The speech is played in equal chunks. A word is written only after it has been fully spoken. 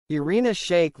Irina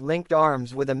Shayk linked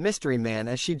arms with a mystery man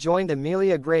as she joined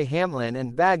Amelia Hamlin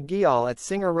and Bad Gyal at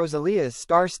singer Rosalia's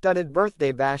star-studded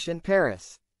birthday bash in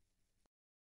Paris.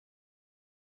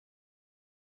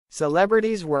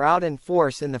 Celebrities were out in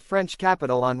force in the French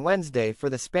capital on Wednesday for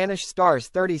the Spanish star's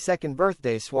 32nd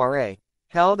birthday soirée,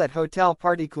 held at Hotel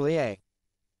Particulier.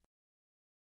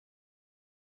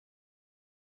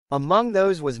 Among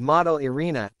those was model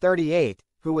Irina, 38,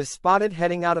 who was spotted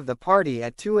heading out of the party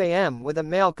at 2 a.m. with a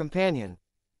male companion.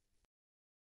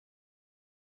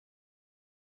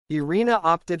 Irina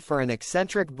opted for an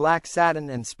eccentric black satin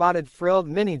and spotted frilled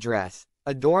mini dress,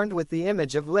 adorned with the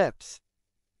image of lips.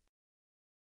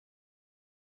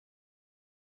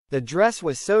 The dress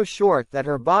was so short that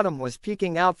her bottom was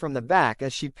peeking out from the back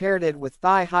as she paired it with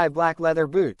thigh-high black leather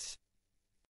boots.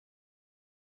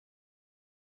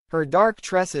 Her dark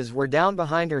tresses were down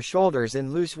behind her shoulders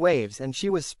in loose waves and she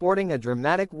was sporting a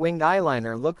dramatic winged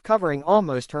eyeliner look covering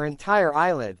almost her entire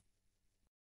eyelid.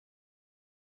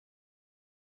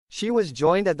 She was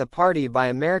joined at the party by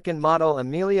American model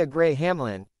Amelia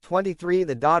Hamlin, 23,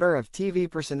 the daughter of TV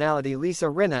personality Lisa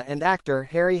Rinna and actor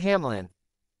Harry Hamlin.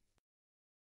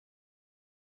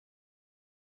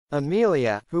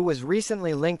 Amelia, who was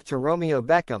recently linked to Romeo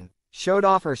Beckham, showed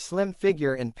off her slim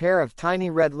figure in a pair of tiny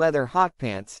red leather hot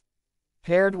pants,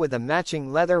 paired with a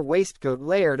matching leather waistcoat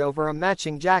layered over a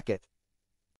matching jacket.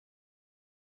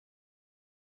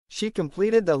 She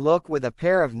completed the look with a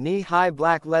pair of knee-high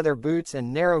black leather boots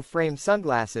and narrow-frame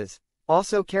sunglasses,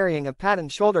 also carrying a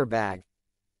patent shoulder bag.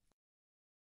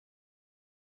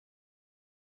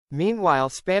 Meanwhile,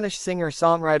 Spanish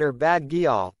singer-songwriter Bad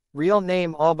Gyal, real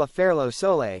name Alba Ferlo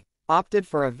Sole, opted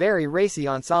for a very racy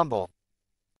ensemble.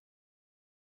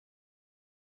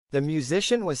 The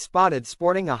musician was spotted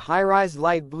sporting a high-rise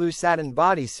light blue satin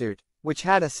bodysuit, which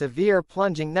had a severe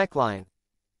plunging neckline.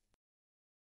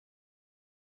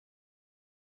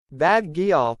 Bad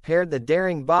Gyal paired the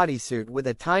daring bodysuit with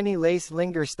a tiny lace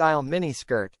linger-style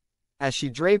miniskirt, as she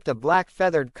draped a black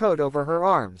feathered coat over her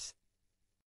arms.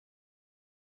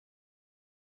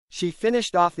 She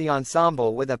finished off the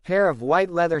ensemble with a pair of white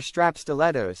leather strap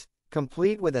stilettos,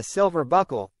 complete with a silver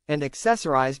buckle, and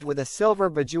accessorized with a silver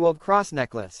bejeweled cross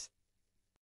necklace.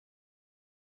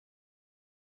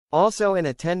 Also in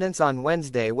attendance on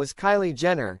Wednesday was Kylie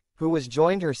Jenner, who was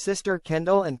joined her sister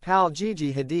Kendall and pal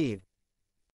Gigi Hadid.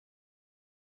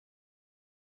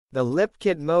 The lip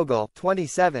kit mogul,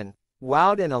 27,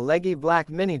 wowed in a leggy black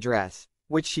mini dress,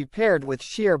 which she paired with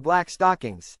sheer black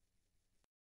stockings.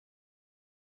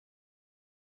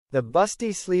 The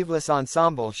busty sleeveless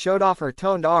ensemble showed off her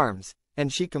toned arms,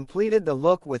 and she completed the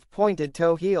look with pointed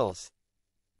toe heels.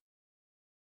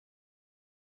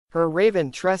 Her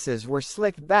raven tresses were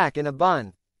slicked back in a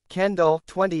bun. Kendall,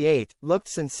 28, looked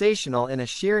sensational in a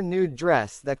sheer nude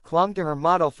dress that clung to her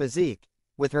model physique,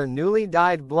 with her newly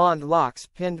dyed blonde locks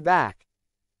pinned back.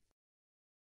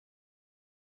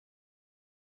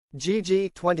 Gigi,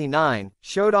 29,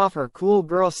 showed off her cool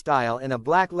girl style in a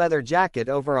black leather jacket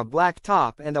over a black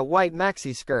top and a white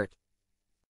maxi skirt.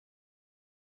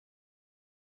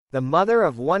 The mother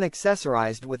of one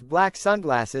accessorized with black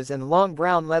sunglasses and long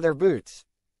brown leather boots.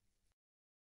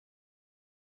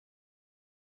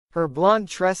 Her blonde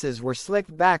tresses were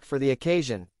slicked back for the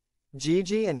occasion.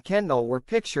 Gigi and Kendall were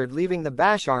pictured leaving the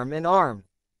bash arm in arm.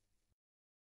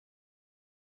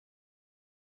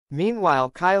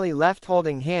 Meanwhile, Kylie left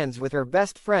holding hands with her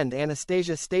best friend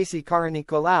Anastasia Stacey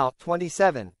Caranicolau,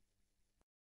 27.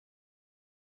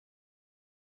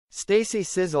 Stacey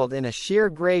sizzled in a sheer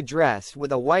gray dress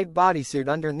with a white bodysuit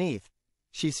underneath.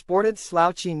 She sported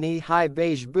slouchy knee-high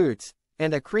beige boots,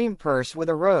 and a cream purse with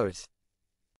a rose.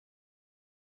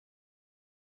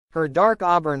 Her dark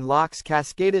auburn locks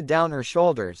cascaded down her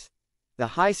shoulders.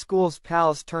 The high school's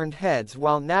pals turned heads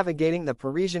while navigating the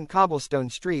Parisian cobblestone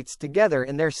streets together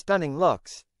in their stunning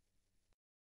looks.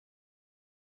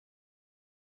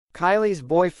 Kylie's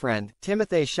boyfriend,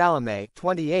 Timothée Chalamet,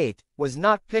 28, was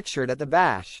not pictured at the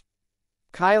bash.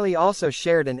 Kylie also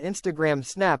shared an Instagram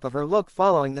snap of her look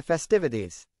following the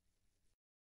festivities.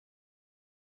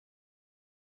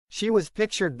 She was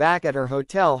pictured back at her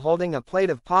hotel holding a plate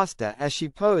of pasta as she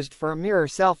posed for a mirror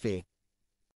selfie.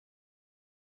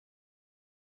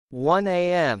 1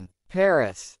 a.m.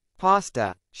 Paris.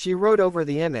 Pasta, she wrote over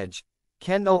the image.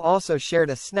 Kendall also shared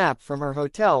a snap from her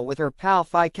hotel with her pal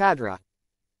Fi Kadra.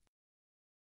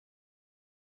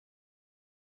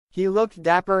 He looked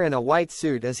dapper in a white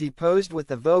suit as he posed with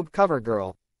the Vogue cover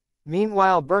girl.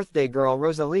 Meanwhile, birthday girl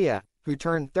Rosalia, who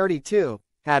turned 32,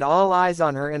 had all eyes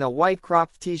on her in a white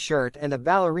cropped t-shirt and a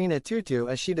ballerina tutu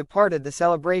as she departed the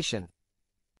celebration.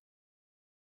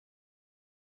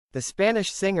 The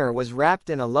Spanish singer was wrapped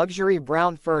in a luxury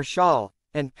brown fur shawl,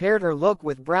 and paired her look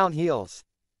with brown heels.